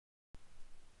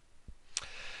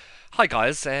Hi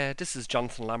guys, this is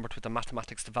Jonathan Lambert with the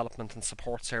Mathematics Development and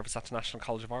Support Service at the National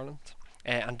College of Ireland.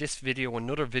 And this video,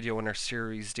 another video in our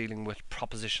series dealing with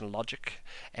propositional logic,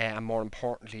 and more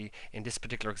importantly, in this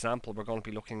particular example, we're going to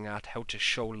be looking at how to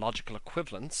show logical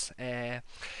equivalence.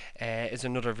 Is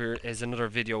another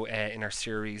video in our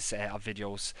series of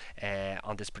videos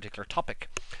on this particular topic.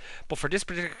 But for this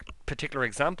particular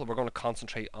example, we're going to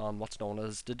concentrate on what's known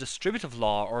as the distributive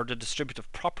law or the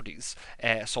distributive properties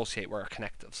associated with our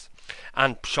connectives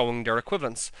and showing their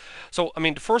equivalence. So, I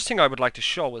mean, the first thing I would like to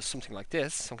show is something like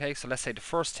this. Okay, so let's say the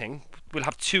first thing we'll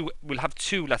have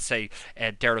two. Let's say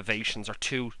derivations or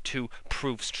two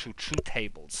proofs through truth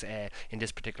tables in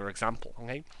this particular example.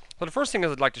 Okay, so the first thing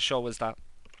I'd like to show is that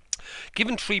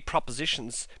given three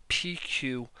propositions P,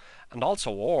 Q, and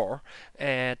also OR,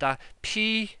 that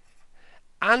P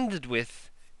ANDed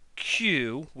with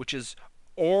Q, which is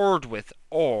ORed with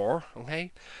OR,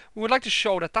 okay, we would like to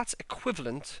show that that's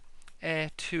equivalent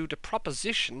to the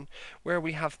proposition where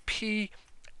we have P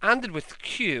ANDed with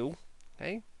Q,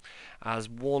 okay, as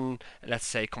one, let's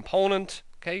say, component,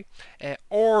 okay,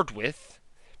 ORed with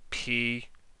P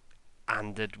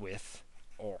ANDed with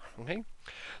OR, okay.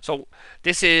 So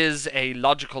this is a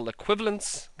logical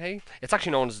equivalence. Okay, it's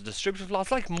actually known as a distributive law.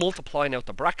 It's like multiplying out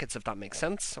the brackets, if that makes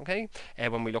sense. Okay,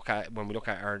 when we look at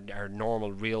our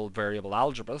normal real variable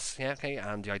algebras, yeah, okay,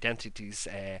 and the identities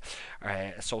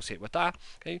associated with that.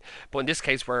 Okay, but in this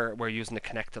case we're using the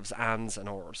connectives ands and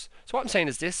ors. So what I'm saying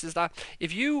is this: is that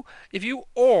if you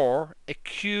or a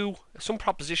q some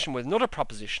proposition with another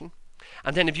proposition,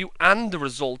 and then if you AND the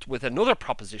result with another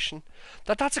proposition,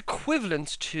 that's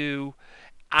equivalent to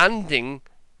ANDing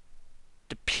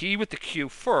the P with the Q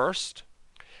first,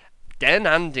 then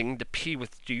ANDing the P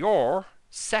with the OR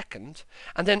second,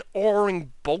 and then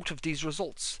ORing both of these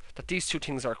results, that these two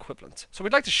things are equivalent. So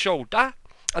we'd like to show that,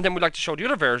 and then we'd like to show the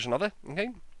other version of it, okay?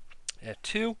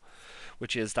 2,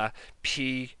 which is that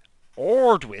P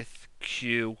ORed with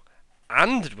Q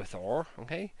ANDed with OR,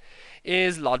 okay,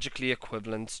 is logically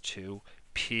equivalent to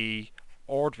P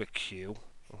ORed with Q,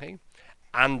 okay,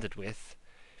 ANDed with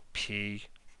P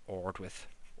ORed with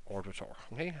OR,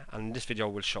 okay, and in this video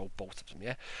we'll show both of them,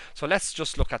 yeah. So let's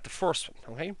just look at the first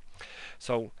one, okay.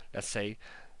 So let's say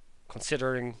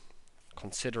considering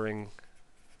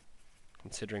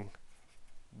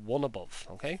one above,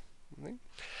 okay.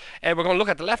 We're going to look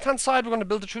at the left hand side, we're going to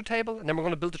build a truth table, and then we're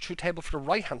going to build a truth table for the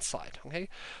right hand side, okay.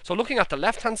 So looking at the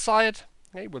left hand side,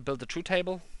 okay, we'll build the truth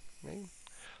table, okay.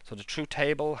 So the truth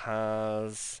table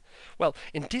has, well,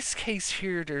 in this case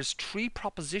here, there's three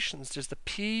propositions. There's the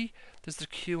P, there's the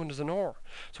Q, and there's an OR.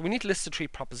 So we need to list the three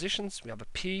propositions. We have a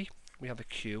P, we have a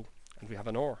Q, and we have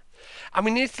an OR. And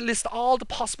we need to list all the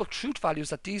possible truth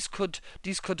values that these could,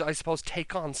 I suppose,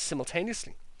 take on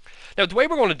simultaneously. Now, the way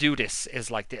we're going to do this is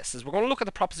like this: is we're going to look at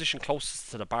the proposition closest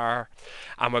to the bar,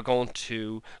 and we're going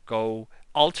to go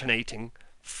alternating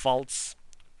false,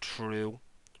 true,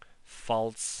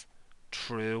 false,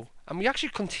 true, and we actually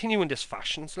continue in this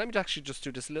fashion. So let me actually just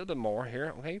do this a little bit more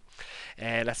here, okay.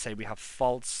 Let's say we have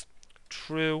false,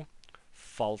 true,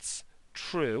 false,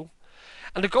 true,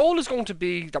 and the goal is going to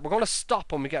be that we're going to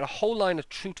stop when we get a whole line of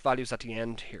truth values at the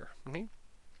end here, okay.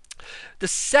 The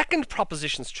second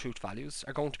proposition's truth values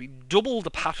are going to be double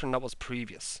the pattern that was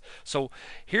previous. So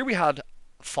here we had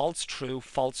false, true,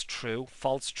 false, true,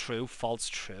 false, true, false,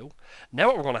 true. Now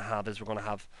what we're going to have is we're going to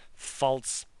have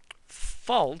false,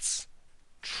 false,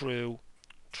 true,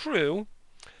 true,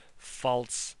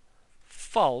 false,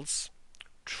 false,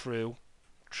 true,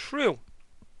 true.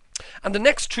 And the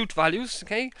next truth values,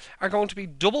 okay, are going to be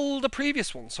double the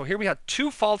previous one. So here we had two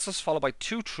falses followed by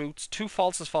two truths, two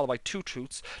falses followed by two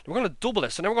truths. We're going to double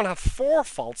this, so now we're going to have four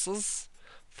falses,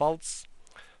 false,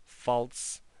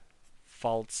 false,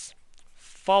 false,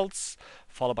 false,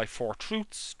 followed by four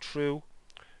truths, true,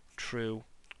 true,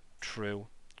 true,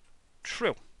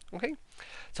 true. Okay,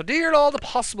 so these are all the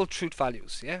possible truth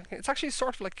values. Yeah, it's actually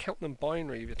sort of like counting in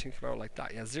binary if you think about it like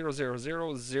that. Yeah, 0, 0,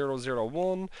 0, 0, 0,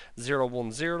 1, 0,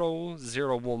 1, 0,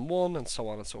 0, 1, 1, and so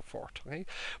on and so forth. Okay,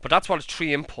 but that's what a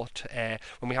tree input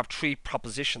when we have three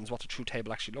propositions, what the truth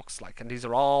table actually looks like, and these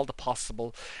are all the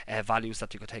possible values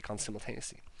that you could take on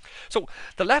simultaneously. So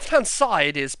the left-hand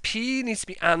side is P needs to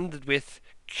be ANDed with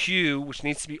Q, which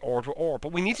needs to be ORed with OR,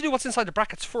 but we need to do what's inside the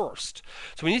brackets first.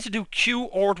 So we need to do Q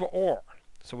ORed with OR.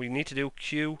 So we need to do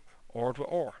Q ORed with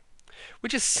OR,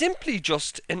 which is simply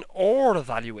just an OR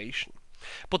evaluation.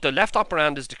 But the left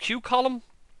operand is the Q column,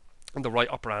 and the right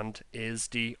operand is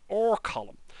the OR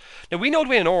column. Now we know the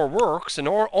way an OR works. An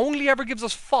OR only ever gives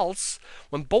us false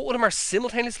when both of them are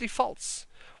simultaneously false.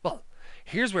 Well,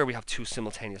 here's where we have two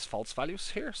simultaneous false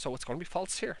values here, so it's going to be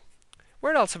false here.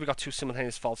 Where else have we got two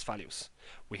simultaneous false values?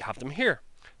 We have them here.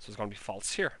 So it's going to be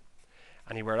false here.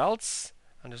 Anywhere else?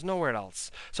 And there's nowhere else.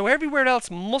 So everywhere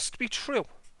else must be true.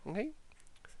 Okay?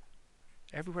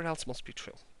 Everywhere else must be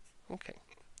true. Okay.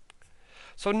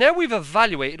 So now we've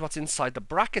evaluated what's inside the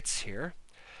brackets here.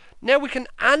 Now we can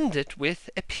AND it with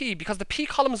a P, because the P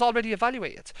column is already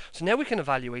evaluated. So now we can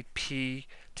evaluate P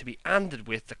to be ANDed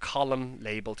with the column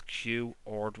labeled Q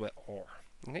ORed with OR.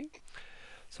 Okay?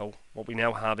 So what we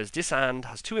now have is this AND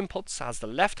has two inputs, has the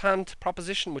left-hand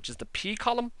proposition, which is the P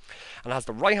column, and has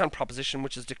the right-hand proposition,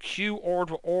 which is the Q ORed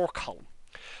with OR column.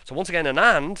 So once again, an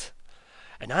AND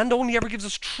only ever gives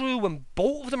us true when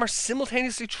both of them are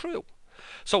simultaneously true.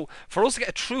 So for us to get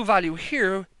a true value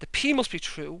here, the P must be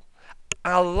true,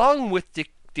 along with the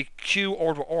Q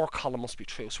ORed with OR column must be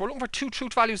true. So we're looking for two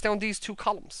truth values down these two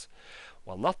columns.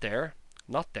 Well, not there,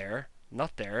 not there,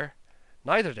 not there,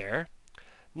 neither there,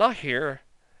 not here.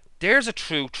 There's a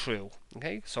true,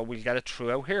 okay? So we'll get a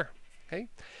true out here, okay?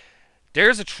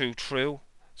 There's a true,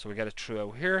 so we get a true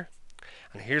out here.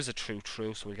 And here's a true,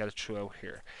 so we get a true out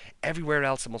here. Everywhere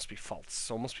else it must be false.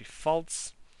 So it must be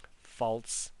false,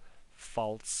 false,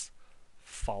 false,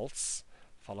 false,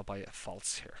 followed by a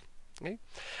false here. Okay?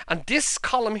 And this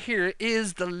column here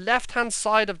is the left-hand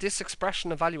side of this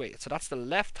expression evaluated. So that's the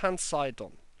left-hand side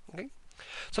done. Okay?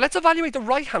 So let's evaluate the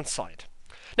right-hand side.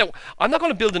 Now, I'm not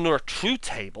going to build another truth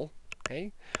table,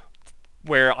 okay,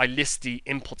 where I list the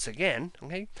inputs again.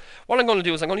 Okay? What I'm going to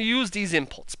do is I'm going to use these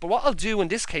inputs. But what I'll do in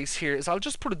this case here is I'll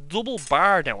just put a double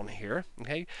bar down here,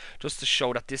 okay, just to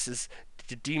show that this is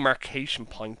the demarcation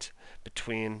point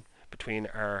between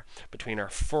our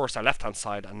left-hand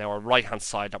side and now our right-hand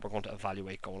side that we're going to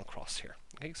evaluate going across here.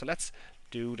 Okay, so let's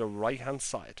do the right-hand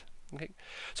side. Okay,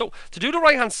 so to do the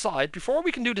right-hand side, before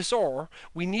we can do this OR,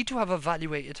 we need to have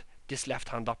evaluated this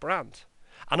left-hand operand,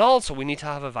 and also we need to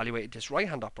have evaluated this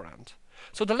right-hand operand.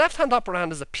 So the left-hand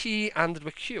operand is a P ANDed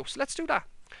with Q. So let's do that.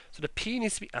 So the P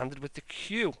needs to be ANDed with the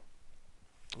Q.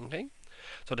 Okay,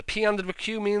 so the P ANDed with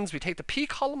Q means we take the P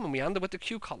column and we AND it with the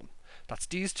Q column. That's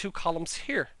these two columns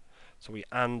here. So we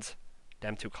AND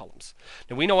them two columns.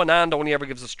 Now we know an AND only ever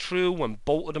gives us true when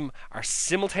both of them are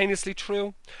simultaneously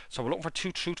true. So we're looking for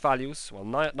two truth values. Well,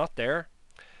 not there.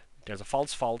 There's a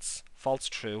false, false, false,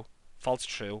 true,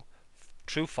 true,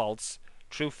 true, false,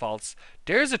 true, false.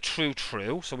 There's a true,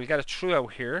 so we get a true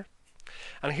out here.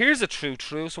 And here's a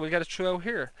true, so we get a true out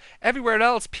here. Everywhere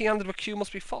else, P ANDed with Q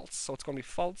must be false. So it's going to be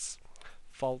false,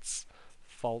 false,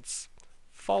 false,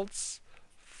 false,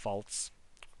 false,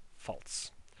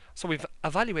 false. So we've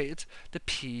evaluated the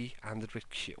P ANDed with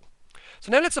Q.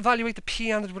 So now let's evaluate the P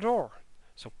ANDed with OR.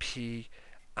 So P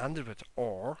ANDed with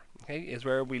OR, okay, is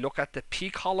where we look at the P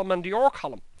column and the OR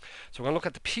column. So we're going to look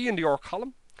at the P and the OR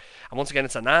column. And once again,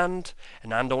 it's an AND.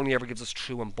 An AND only ever gives us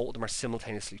true when both of them are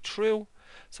simultaneously true.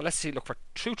 So let's see, look for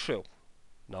true.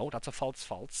 No, that's a false,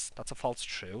 false. That's a false,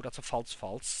 true. That's a false,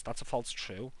 false. That's a false,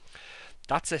 true.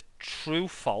 That's a true,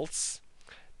 false.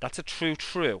 That's a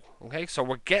true, okay? So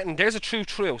we're getting, there's a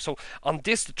true. So on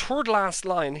this, the third last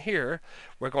line here,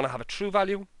 we're going to have a true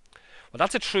value. Well,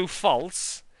 that's a true,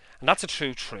 false, and that's a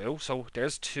true. So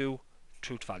there's two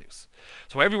truth values.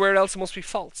 So everywhere else it must be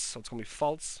false. So it's going to be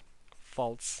false,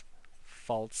 false,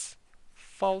 false,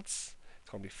 false.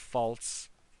 It's going to be false,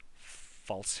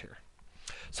 false here.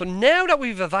 So now that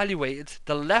we've evaluated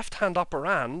the left-hand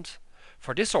operand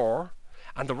for this OR,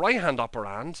 and the right-hand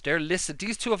operand, they're listed,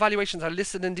 these two evaluations are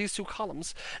listed in these two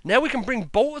columns. Now we can bring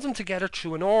both of them together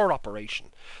through an OR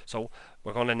operation. So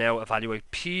we're going to now evaluate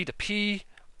P, the P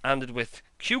ANDed with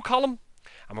Q column,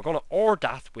 and we're going to OR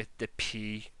that with the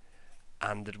P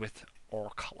ANDed with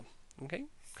OR column. Okay?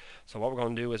 So what we're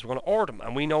going to do is we're going to OR them,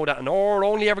 and we know that an OR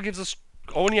only ever gives us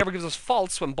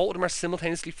false when both of them are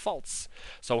simultaneously false.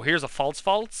 So here's a false,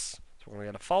 false. So we're going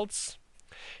to get a false.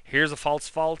 Here's a false,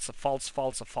 false, a false,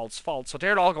 false, a false, false. So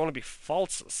they're all going to be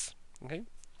falses. Okay?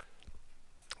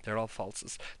 They're all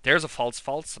falses. There's a false,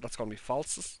 false, so that's going to be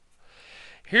falses.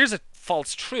 Here's a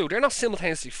false, true. They're not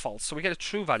simultaneously false, so we get a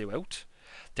true value out.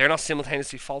 They're not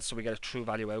simultaneously false, so we get a true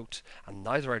value out. And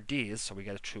neither are these, so we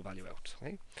get a true value out.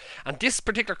 Okay? And this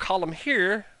particular column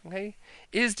here, okay,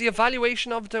 is the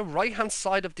evaluation of the right-hand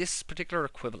side of this particular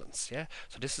equivalence. Yeah?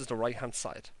 So this is the right-hand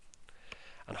side.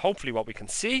 And hopefully what we can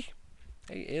see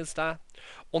is that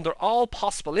under all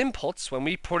possible inputs, when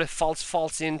we put a false,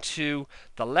 false into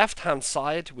the left-hand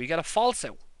side, we get a false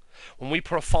out. When we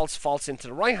put a false, false into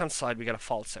the right-hand side, we get a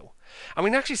false out. And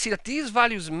we can actually see that these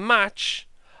values match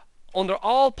under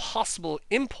all possible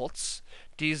inputs.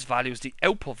 These values, the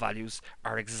output values,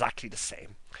 are exactly the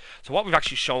same. So what we've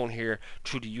actually shown here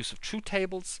through the use of truth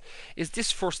tables is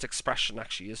this first expression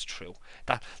actually is true.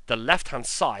 That the left-hand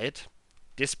side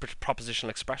this propositional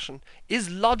expression is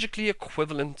logically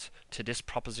equivalent to this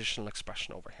propositional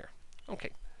expression over here.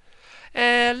 Okay.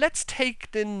 Let's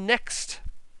take the next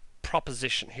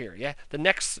proposition here, yeah, the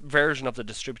next version of the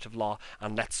distributive law,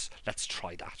 and let's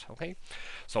try that. Okay.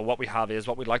 So what we have is,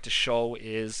 what we'd like to show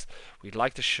is, we'd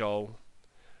like to show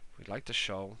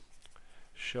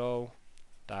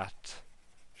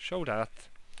that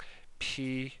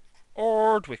P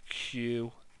ORed with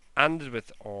Q ANDed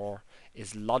with OR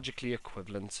is logically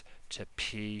equivalent to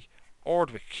P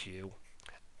ORed with Q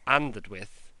ANDed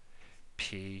with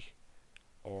P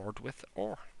ORed with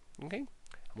OR. Okay. And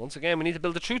once again, we need to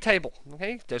build a truth table.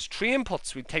 Okay. There's three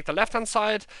inputs. We take the left hand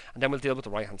side, and then we'll deal with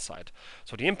the right hand side.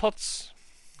 So the inputs,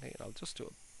 okay, I'll just do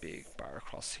a big bar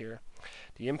across here.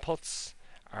 The inputs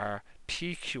are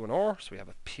P, Q, and OR. So we have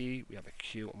a P, we have a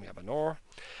Q, and we have an OR.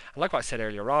 And like what I said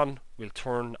earlier on, we'll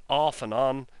turn off and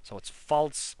on. So it's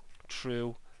false,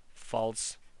 true,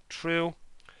 false, true,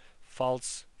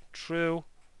 false, true,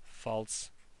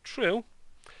 false, true.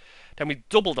 Then we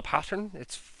double the pattern.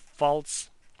 It's false,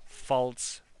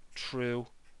 false, true,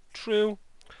 true,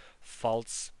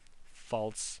 false,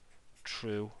 false,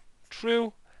 true,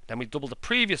 true. Then we double the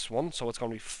previous one, so it's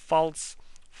going to be false,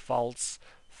 false,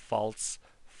 false,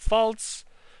 false,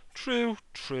 true,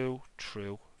 true,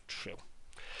 true, true.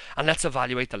 And let's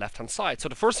evaluate the left hand side. So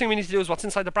the first thing we need to do is what's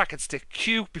inside the brackets. The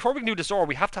Q. Before we can do this OR,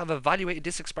 we have to have evaluated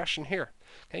this expression here.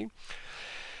 Okay.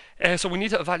 So we need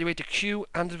to evaluate the Q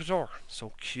ANDed with OR.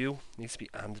 So Q needs to be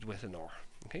ANDed with an OR.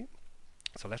 Okay.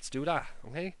 So let's do that.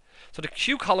 Okay. So the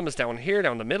Q column is down here,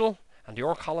 down the middle, and the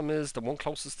OR column is the one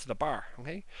closest to the bar.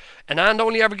 Okay. And AND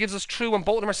only ever gives us true when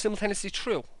both of them are simultaneously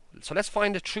true. So let's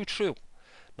find a true true.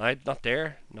 Not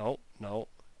there. No, no.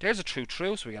 There's a true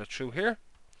true, so we got a true here.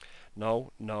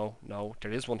 No, no, no.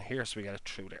 There is one here, so we got a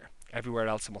true there. Everywhere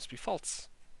else it must be false.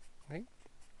 Okay.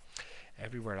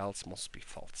 Everywhere else must be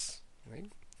false. Okay.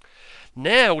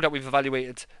 Now that we've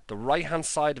evaluated the right hand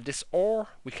side of this OR,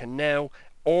 we can now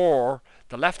OR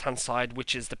the left hand side,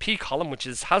 which is the P column, which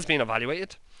has been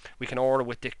evaluated. We can OR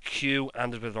with the Q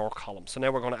ANDed with OR column. So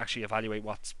now we're going to actually evaluate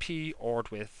what's P ORed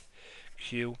with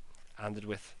Q ANDed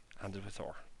with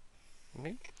OR.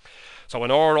 Okay. So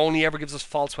an OR only ever gives us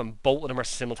false when both of them are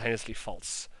simultaneously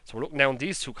false. So we're looking down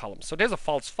these two columns. So there's a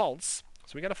false false,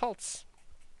 so we get a false.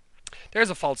 There's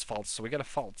a false false, so we get a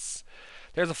false.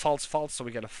 There's a false false, so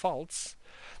we get a false.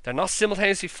 They're not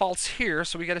simultaneously false here,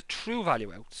 so we get a true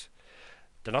value out.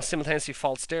 They're not simultaneously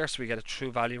false there, so we get a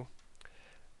true value.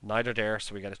 Neither there,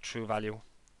 so we get a true value.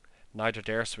 Neither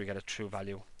there, so we get a true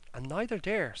value. And neither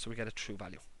there, so we get a true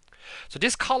value. So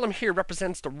this column here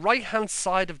represents the right hand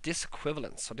side of this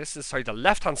equivalence. So this is, the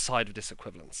left hand side of this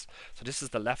equivalence. So this is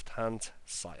the left hand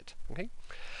side. Okay.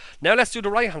 Now let's do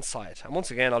the right hand side. And once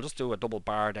again, I'll just do a double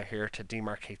bar there here to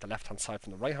demarcate the left hand side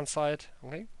from the right hand side.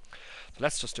 Okay. So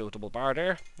let's just do a double bar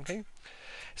there. Okay.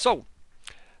 So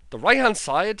the right hand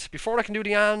side, before I can do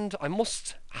the AND, I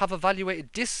must have evaluated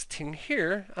this thing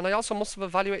here, and I also must have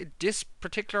evaluated this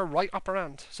particular right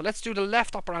operand. So let's do the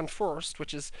left operand first,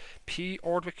 which is P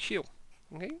ORed with Q.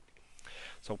 Okay.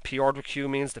 So P ORed with Q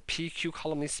means the PQ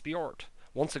column needs to be ORed.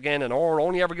 Once again, an OR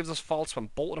only ever gives us false when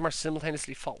both of them are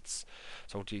simultaneously false.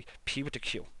 So the P with the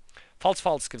Q. False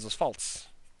false gives us false.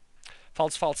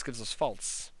 False false gives us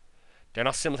false. They're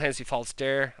not simultaneously false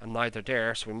there, and neither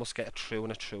there, so we must get a true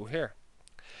and a true here.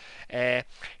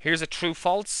 Here's a true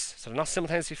false, so they're not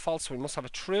simultaneously false, so we must have a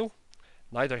true.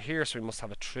 Neither here, so we must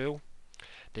have a true.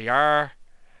 They are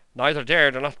neither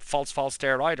there, they're not false false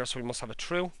there either, so we must have a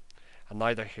true. And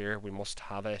neither here, we must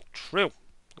have a true.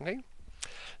 Okay.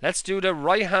 Let's do the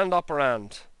right hand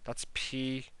operand. That's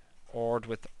P ORed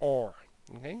with OR.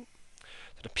 Okay.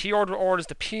 So the P ORed with OR is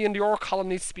the P in the OR column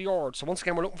needs to be ORed. So once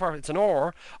again, we're looking for, it's an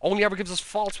OR, only ever gives us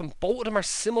false when both of them are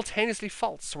simultaneously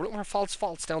false. So we're looking for false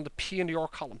false down the P in the OR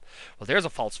column. Well, there's a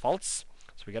false false,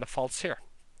 so we get a false here.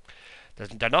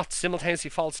 They're not simultaneously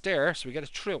false there, so we get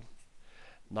a true.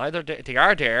 Neither they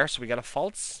are there, so we get a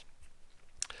false.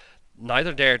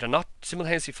 Neither there, they're not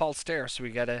simultaneously false there, so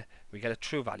we get a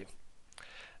true value.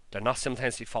 They're not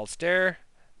simultaneously false there,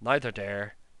 neither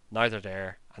there, neither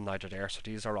there, and neither there. So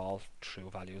these are all true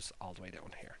values all the way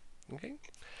down here. Okay.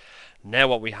 Now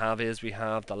what we have is we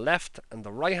have the left and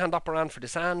the right hand operand for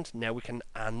this AND. Now we can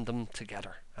AND them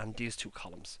together, and these two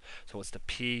columns. So it's the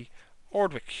P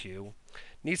ORed with Q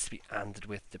needs to be ANDed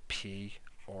with the P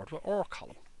ORed with OR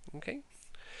column. Okay.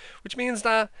 Which means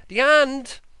that the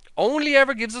AND only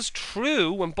ever gives us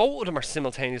true when both of them are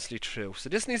simultaneously true. So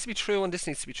this needs to be true and this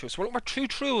needs to be true. So we're looking for two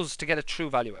trues to get a true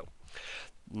value out.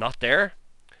 Not there,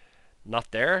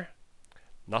 not there,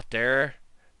 not there.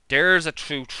 There's a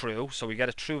true true, so we get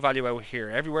a true value out here.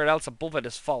 Everywhere else above it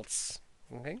is false.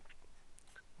 Okay.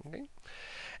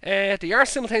 Okay. They are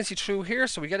simultaneously true here,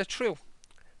 so we get a true.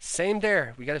 Same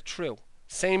there, we get a true.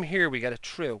 Same here, we get a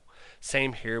true.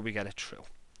 Same here, we get a true.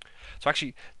 So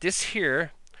actually, this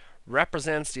here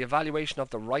represents the evaluation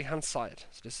of the right-hand side.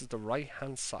 So this is the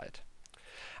right-hand side.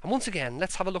 And once again,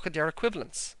 let's have a look at their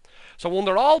equivalence. So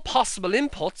under all possible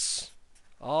inputs,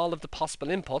 all of the possible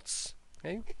inputs,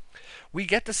 okay, we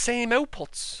get the same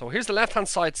outputs. So here's the left-hand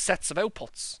side sets of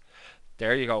outputs.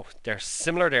 There you go. They're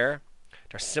similar there.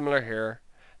 They're similar here.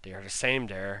 They are the same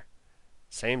there.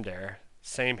 Same there.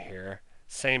 Same here.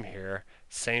 Same here.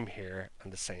 Same here.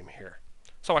 And the same here.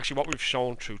 So actually what we've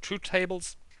shown through truth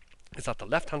tables is that the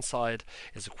left-hand side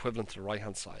is equivalent to the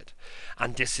right-hand side.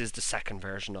 And this is the second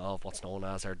version of what's known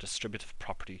as our distributive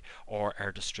property or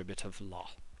our distributive law.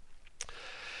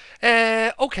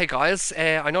 Okay guys,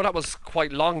 I know that was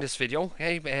quite long, this video,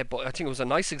 okay, but I think it was a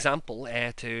nice example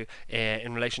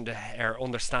in relation to our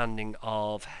understanding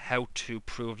of how to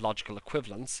prove logical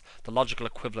equivalence, the logical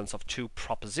equivalence of two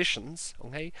propositions.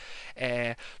 Okay,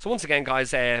 so once again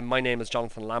guys, my name is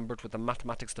Jonathan Lambert with the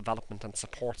Mathematics Development and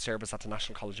Support Service at the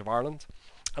National College of Ireland,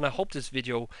 and I hope this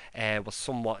video was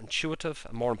somewhat intuitive,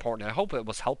 and more importantly I hope it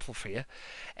was helpful for you,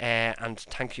 and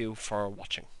thank you for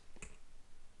watching.